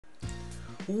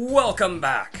Welcome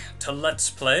back to Let's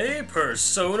Play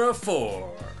Persona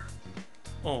 4.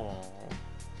 Oh,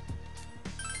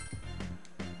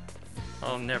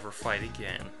 I'll never fight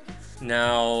again.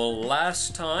 Now,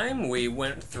 last time we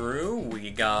went through, we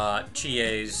got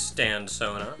Chie's stand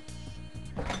Sona,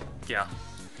 Yeah.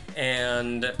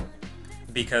 and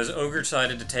because Ogre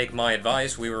decided to take my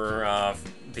advice, we were,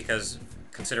 because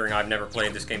considering I've never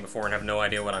played this game before and have no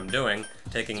idea what I'm doing,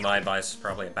 taking my advice is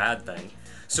probably a bad thing.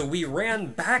 So we ran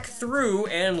back through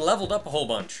and leveled up a whole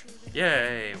bunch.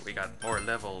 Yay! We got more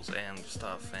levels and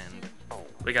stuff, and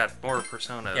we got more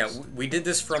personas. Yeah, we did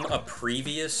this from a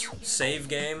previous save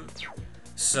game,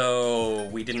 so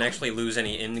we didn't actually lose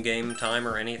any in-game time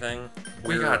or anything.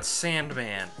 We got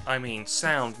Sandman. I mean,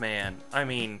 Soundman. I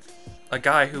mean, a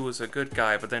guy who was a good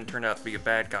guy but then turned out to be a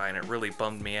bad guy, and it really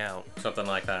bummed me out. Something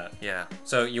like that. Yeah.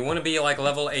 So you want to be like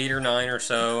level 8 or 9 or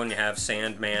so, and you have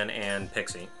Sandman and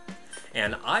Pixie.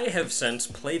 And I have since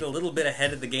played a little bit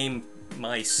ahead of the game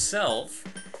myself,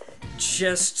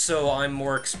 just so I'm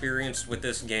more experienced with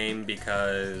this game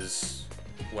because,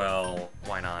 well...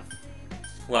 Why not?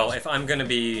 Well, if I'm gonna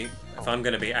be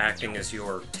acting as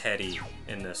your Teddy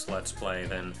in this Let's Play,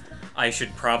 then I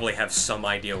should probably have some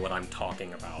idea what I'm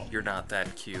talking about. You're not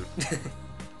that cute.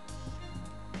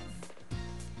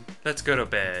 Let's go to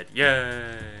bed.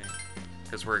 Yay!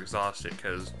 Because we're exhausted,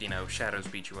 because, you know, shadows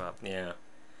beat you up. Yeah.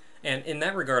 And in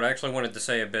that regard, I actually wanted to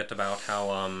say a bit about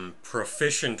how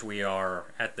proficient we are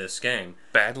at this game.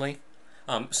 Badly?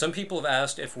 Some people have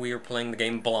asked if we are playing the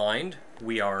game blind.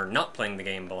 We are not playing the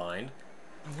game blind.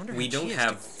 We don't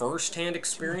have first-hand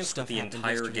experience with the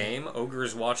entire game.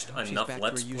 Ogre's watched enough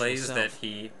Let's Plays that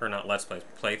he... or not Let's Plays,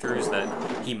 playthroughs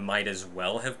that he might as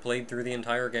well have played through the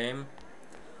entire game.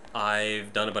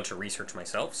 I've done a bunch of research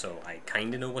myself, so I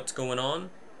kinda know what's going on.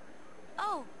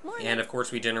 Oh, morning. And of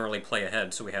course we generally play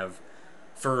ahead, so we have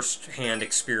first-hand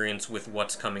experience with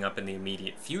what's coming up in the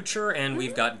immediate future, and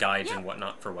we've got guides and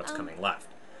whatnot for what's coming left.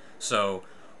 So,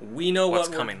 we know what's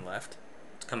what coming left?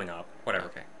 It's coming up, whatever.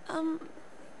 Okay.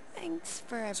 Thanks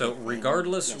for everything. So,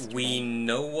 regardless, yesterday. we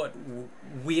know what...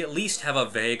 we at least have a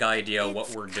vague idea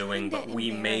what we're doing, but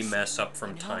we may mess up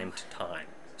from time to time.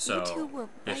 So, you two were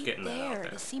just right getting that out there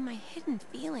there. to see my hidden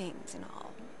feelings and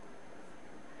all.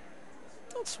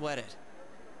 Don't sweat it.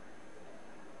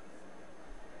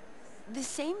 The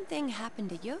same thing happened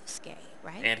to Yosuke,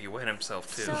 right? And he wet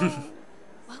himself, too. So,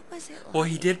 what was it like? Well,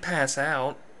 he did pass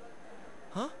out.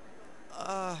 Huh?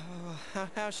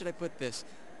 How should I put this?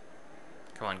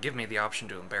 Come on, give me the option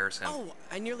to embarrass him. Oh,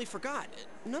 I nearly forgot.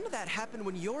 None of that happened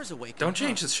when yours awakened. Don't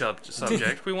change the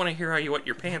subject. We want to hear how you wet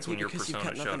your pants when your Because you've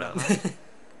persona got showed up. nothing to hide.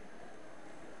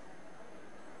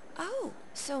 Oh,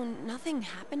 so nothing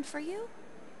happened for you?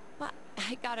 Well,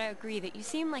 I gotta agree that you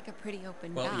seem like a pretty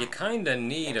open guy. Well, you kinda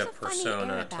need There's a a funny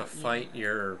persona air to about you. fight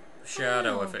your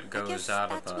shadow Oh, if it I goes guess out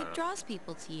that's of what the draws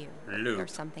people to you, loop. or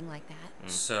something like that.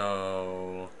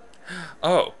 So...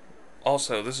 Oh,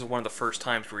 also, this is one of the first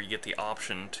times where you get the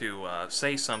option to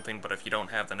say something, but if you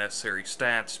don't have the necessary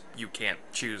stats, you can't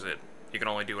choose it. You can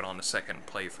only do it on the second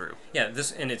playthrough. Yeah,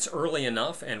 and it's early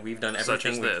enough, and we've done everything Such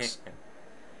as we this. can.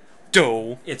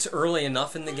 Doe. It's early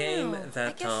enough in the game Oh, that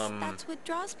I guess that's what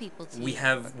draws people to you, we've or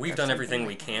done something everything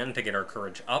we like that. can to get our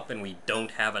courage up, and we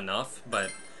don't have enough. But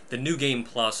the New Game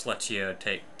Plus lets you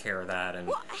take care of that, and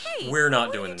Well, hey, we're not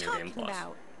what doing are the you New Game talking Plus.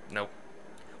 about? Nope.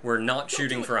 We're not Don't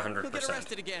shooting do it. for You'll get 100%.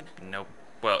 arrested again. Nope.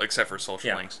 Well, except for social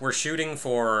Yeah, links. we're shooting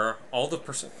for all the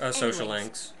social Anyways,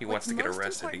 links. He wants to get what's most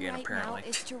arrested important again, right apparently. now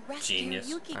is to rescue Genius.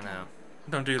 Yukiko. I know.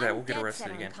 Don't do that, I'm we'll get dead arrested set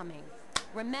on again. coming.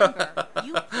 Remember,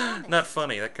 you promised. Not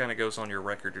funny, that kind of goes on your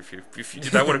record if you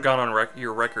that would have gone on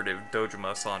your record if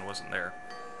Dojima-san wasn't there.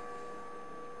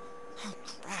 Oh,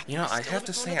 crap. You know, I Still have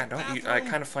to haven't say, gone to the I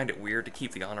bathroom? kind of find it weird to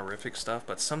keep the honorific stuff,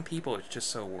 but some people it's just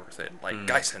so worth it. Like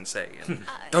Guy Sensei and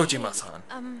Dojima-san.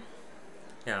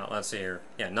 Yeah, let's see here.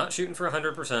 Yeah, not shooting for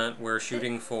 100%. We're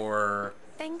shooting for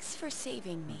Thanks for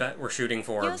saving me. we're shooting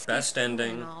for Yosuke's best cool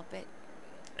ending. and all, but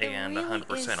there And really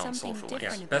 100% is on something social links. Yeah,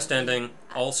 different best about you. ending,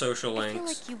 all social I feel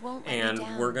links, like you won't let me and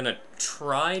down. we're gonna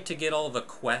try to get all the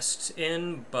quests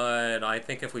in, but I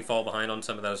think if we fall behind on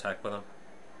some of those, heck with them.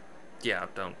 Yeah,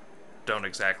 don't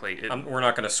exactly. We're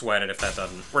not gonna sweat it if that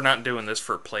doesn't. We're not doing this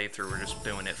for playthrough, we're just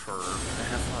doing it for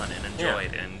have fun and enjoy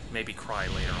it and maybe cry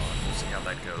later on. We'll see how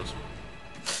that goes.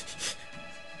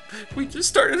 We just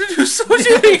started to do so much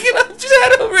making up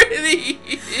chat already!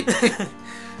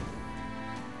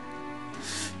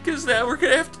 Because now we're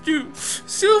gonna have to do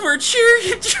Silver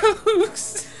Chariot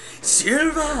jokes!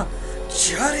 Silver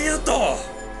Chariot!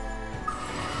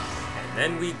 And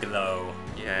then we glow.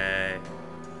 Yay.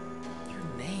 Your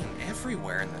name, F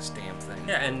everywhere in this damn thing.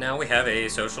 Yeah, and now we have a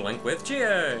social link with Chie.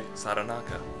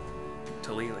 Sadanaka.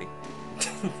 Talili.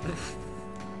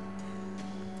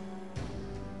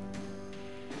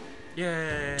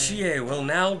 Yay! Chie will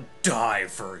now die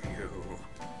for you.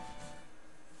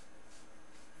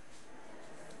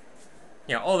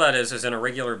 Yeah, all that is in a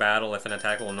regular battle, if an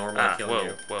attack will normally kill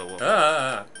you.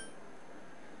 Whoa.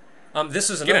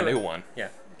 This is another... Get a new one. Yeah.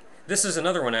 This is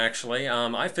another one, actually.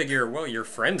 I figure, well, you're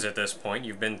friends at this point.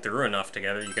 You've been through enough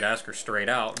together. You could ask her straight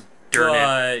out.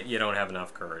 But you don't have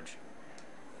enough courage.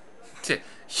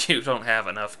 You don't have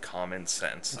enough common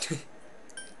sense.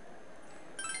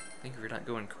 I think you're not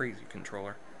going crazy,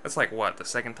 controller. That's like, what, the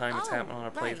second time it's happened on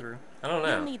a playthrough? I don't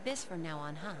know. You'll need this from now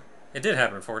on, huh? It did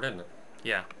happen before, didn't it?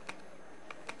 Yeah.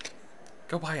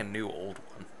 Go buy a new old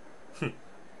one.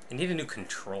 You need a new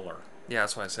controller. Yeah,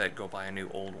 that's why I said go buy a new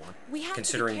old one. We have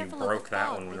Considering to you be careful broke of that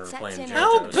the one when we were fog playing that sets in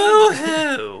JoJo's. Oh,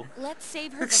 boo-hoo! Let's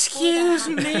save her Excuse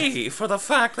me for the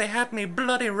fact they had me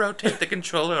bloody rotate the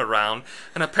controller around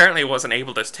and apparently wasn't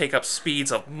able to take up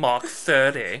speeds of Mach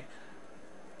 30.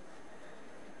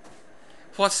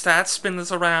 What's that? Spin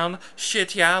this around?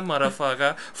 Shit, yeah,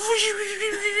 motherfucker.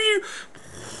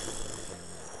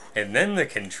 And then the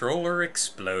controller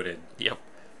exploded. Yep.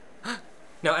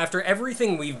 Now, after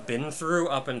everything we've been through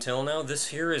up until now, this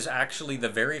here is actually the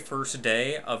very first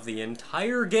day of the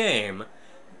entire game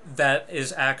that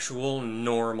is actual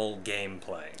normal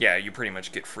gameplay. Yeah, you pretty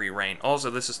much get free reign.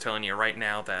 Also, this is telling you right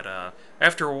now that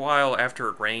after a while, after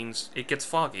it rains, it gets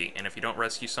foggy, and if you don't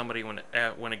rescue somebody when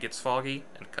it gets foggy,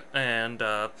 and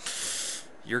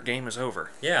your game is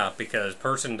over. Yeah, because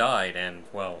person died, and,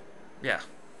 well... Yeah.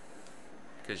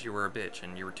 Because you were a bitch,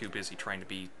 and you were too busy trying to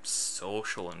be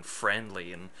social and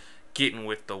friendly and getting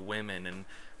with the women, and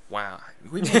wow.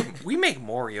 We make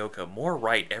Morioka more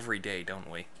right every day, don't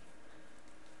we?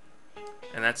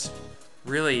 And that's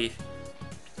really,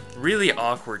 really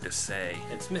awkward to say.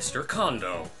 It's Mr.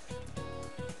 Kondo.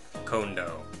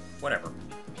 Whatever.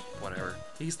 Whatever.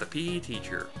 He's the PE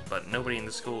teacher, but nobody in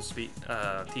the school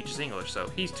teaches English, so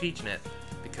he's teaching it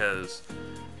because...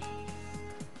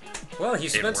 Well, he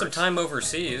spent some time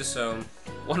overseas, so...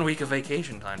 1 week of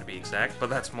vacation time, to be exact, but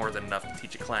that's more than enough to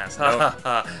teach a class.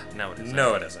 No, it isn't.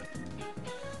 No, it isn't.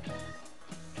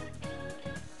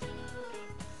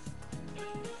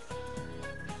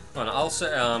 Well,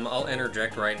 I'll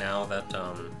interject right now that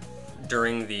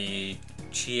during the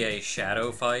Chie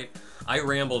Shadow fight, I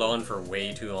rambled on for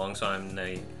way too long, so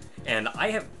the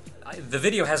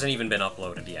video hasn't even been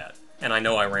uploaded yet, and I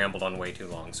know I rambled on way too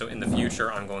long. So in the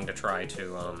future, I'm going to try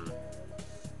to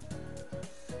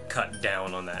cut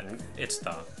down on that. And it's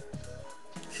the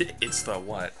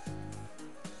what?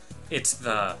 It's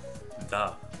the.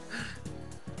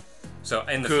 So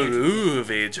in the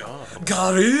Groovy job.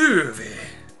 Groovy.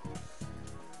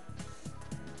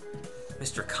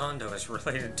 Mr. Kondo is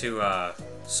related to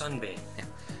Sunbeam.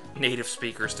 Native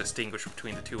speakers distinguish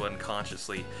between the two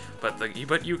unconsciously, but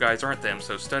you guys aren't them,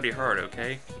 so study hard,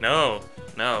 okay? No,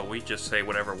 we just say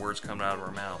whatever words come out of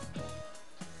our mouth.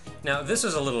 Now, this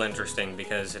is a little interesting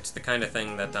because it's the kind of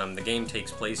thing that the game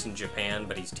takes place in Japan,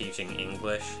 but he's teaching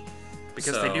English.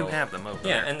 Because they do have them over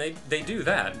there. Yeah, and they do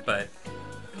that, but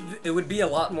it would be a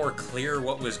lot more clear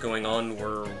what was going on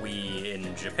were we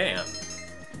in Japan.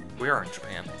 We are in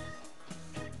Japan.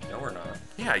 No, we're not.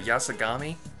 Yeah,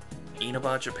 Yasagami,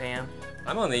 Inaba, Japan.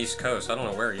 I'm on the East Coast. I don't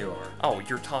know where you are. Oh,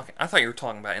 you're talking... I thought you were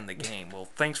talking about in the game. Well,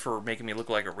 thanks for making me look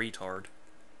like a retard.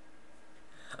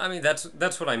 I mean, that's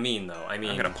what I mean, though. I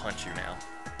mean... I'm gonna punch you now.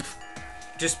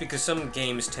 Just because some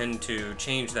games tend to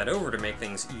change that over to make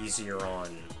things easier on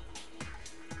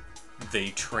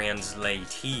the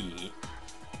translatee.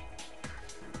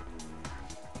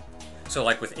 So,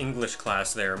 like with English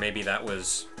class there, maybe that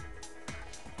was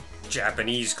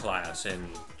Japanese class in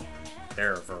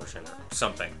their version or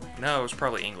something. No, it was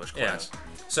probably English class. Yeah.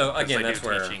 So, again, that's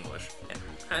where... teach English.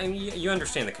 I mean, you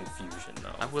understand the confusion,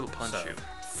 though. I will punch you.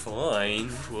 Fine.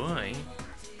 Fine.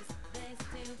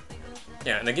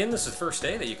 Yeah, and again, this is the first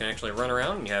day that you can actually run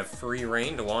around and you have free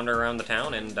reign to wander around the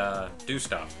town and do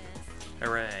stuff.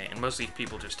 Hooray. And most of these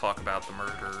people just talk about the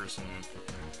murders, and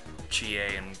Chie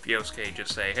and Yosuke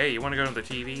just say, hey, you want to go to the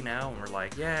TV now? And we're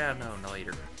like, yeah, no,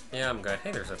 later. Yeah, I'm good.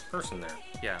 Hey, there's a person there.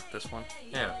 Yeah, this one?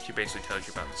 Yeah. She basically tells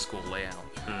you about the school layout.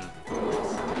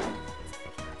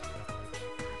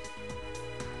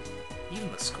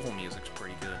 Even the school music's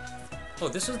pretty good. Oh,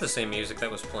 this is the same music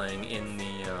that was playing in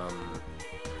the,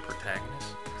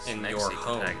 Protagonist? in Smexy your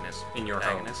home. Protagonist. In your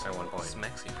home, Protagonist. at one point.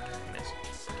 Smexy protagonist.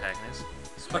 Protagonist.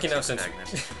 Okay,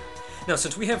 Smexy now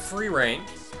since we have free reign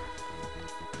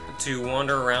to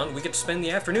wander around, we get to spend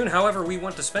the afternoon however we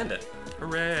want to spend it.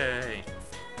 Hooray!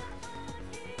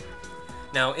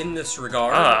 Now, in this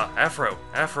regard... Afro.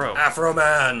 Afro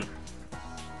Man!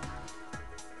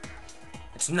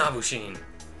 It's Nabushin.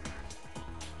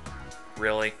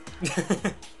 Really?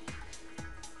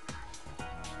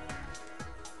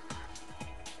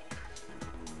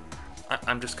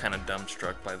 I'm just kind of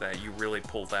dumbstruck by that. You really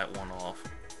pulled that one off.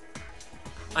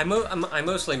 I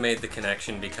mostly made the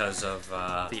connection because of,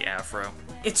 the afro.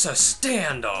 It's a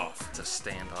standoff! It's a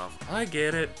standoff. I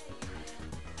get it.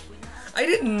 I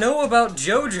didn't know about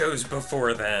JoJo's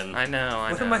before then. I know.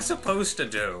 What am I supposed to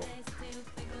do?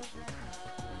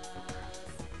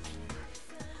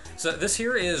 So this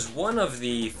here is one of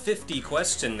the 50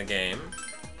 quests in the game.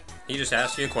 He just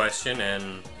asks you a question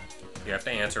and you have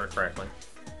to answer it correctly.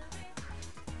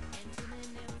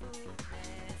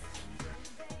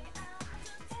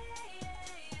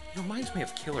 It reminds me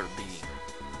of Killer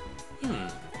Bee.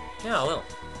 Yeah, a little.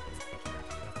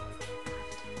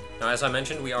 Now, as I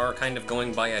mentioned, we are kind of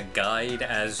going by a guide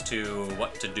as to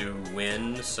what to do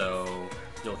when, so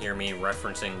you'll hear me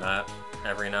referencing that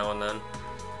every now and then.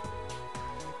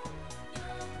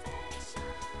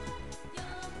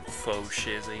 Faux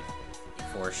shizzy.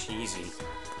 For sheezy.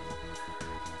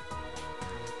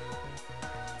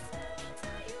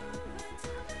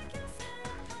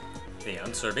 The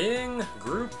answer being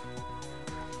Group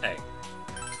A.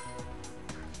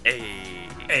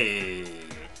 A.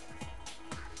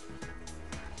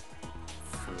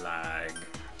 Flag.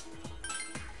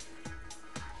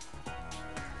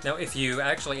 Now, if you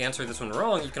actually answer this one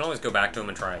wrong, you can always go back to him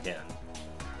and try again.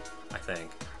 I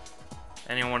think.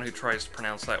 Anyone who tries to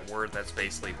pronounce that word, that's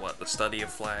basically what? The study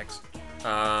of flags?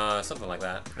 Something like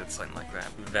that. It's something like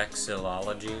that.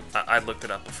 Vexillology. I looked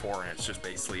it up before, and it's just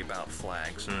basically about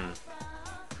flags.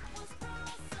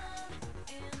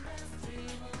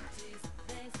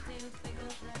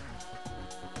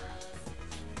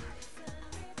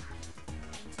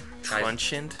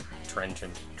 Trenchant?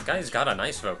 Trenchant. The guy's got a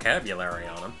nice vocabulary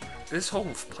on him. This whole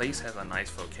place has a nice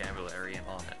vocabulary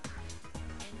on it.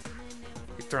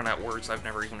 You've thrown out words I've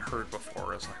never even heard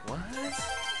before. I was like, what?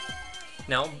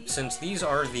 Now, since these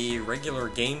are the regular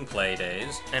gameplay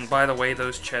days... And by the way,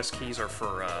 those chest keys are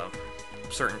for,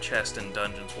 certain chests and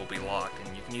dungeons will be locked,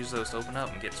 and you can use those to open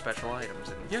up and get special items,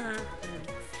 and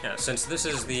yeah, since this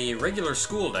is the regular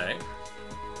school day,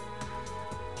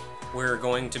 we're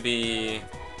going to be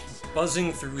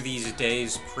buzzing through these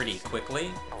days pretty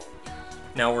quickly.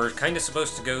 Now, we're kind of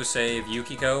supposed to go save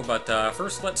Yukiko, but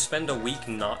first let's spend a week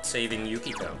not saving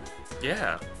Yukiko.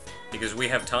 Yeah. Because we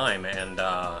have time, and,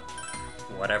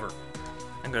 whatever.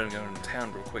 I'm gonna go into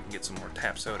town real quick and get some more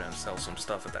tap soda and sell some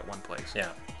stuff at that one place. Yeah.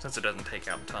 Since it doesn't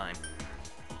take up time.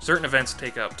 Certain events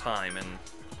take up time, and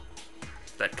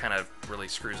that kind of really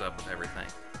screws up with everything.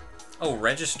 Oh,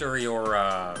 register your,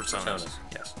 personas.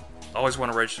 Yes. Always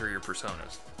want to register your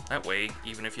personas. That way,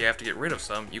 even if you have to get rid of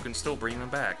some, you can still bring them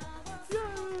back.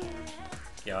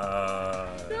 Yeah.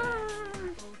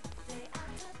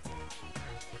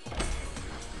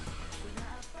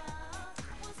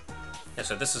 Yeah,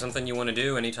 so this is something you want to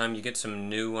do anytime you get some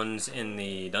new ones in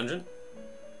the dungeon.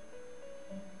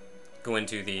 Go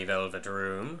into the Velvet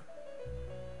Room.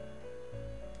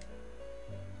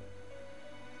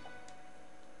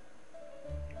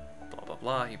 Blah, blah,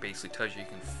 blah. He basically tells you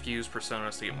can fuse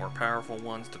personas to get more powerful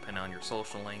ones, depending on your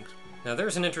social links. Now,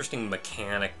 there's an interesting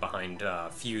mechanic behind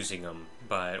fusing them,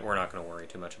 but we're not going to worry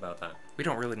too much about that. We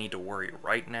don't really need to worry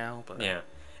right now, but... Yeah,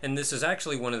 and this is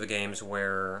actually one of the games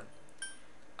where...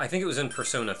 I think it was in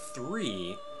Persona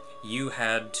 3, you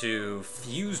had to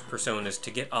fuse personas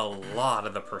to get a lot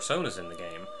of the personas in the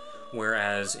game,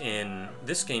 whereas in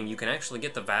this game you can actually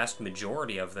get the vast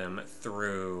majority of them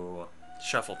through...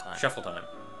 Shuffle time. Shuffle time.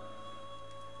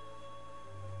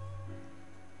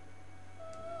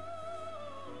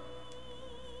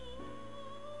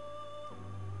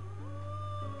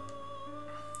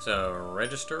 So,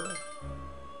 register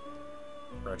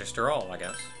all, I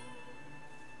guess.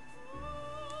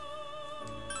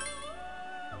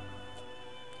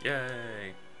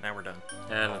 Yay! Now we're done.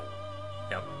 And,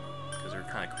 yep. Because they're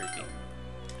kind of creepy.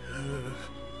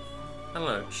 I don't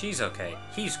know, she's okay.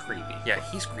 He's creepy. Yeah,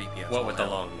 he's creepy. What with the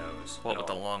long nose? What with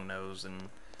the long nose, and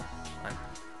I'm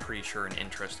pretty sure an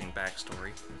interesting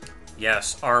backstory.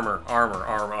 Yes, armor,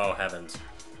 oh heavens.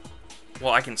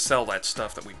 Well, I can sell that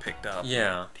stuff that we picked up.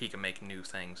 Yeah. He can make new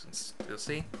things. And you'll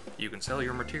see, you can sell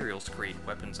your materials to create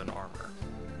weapons and armor.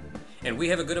 And we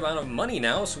have a good amount of money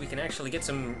now, so we can actually get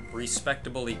some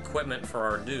respectable equipment for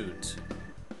our dudes.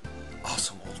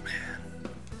 Awesome, old man.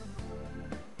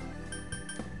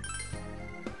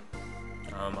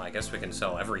 I guess we can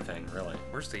sell everything, really.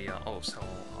 Where's the, sell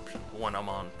option? The one I'm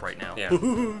on right now. Yeah.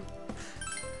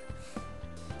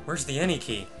 Where's the any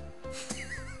key?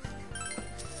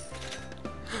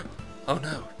 Oh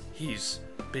no, he's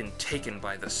been taken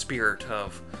by the spirit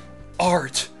of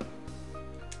art.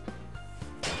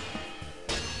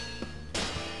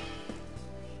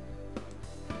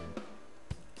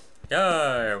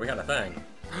 Yay, we got a thing.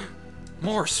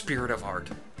 More spirit of art.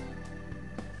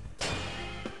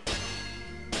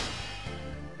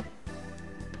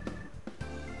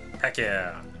 Heck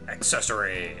yeah,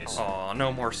 accessories. Aw,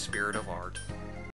 no more spirit of art.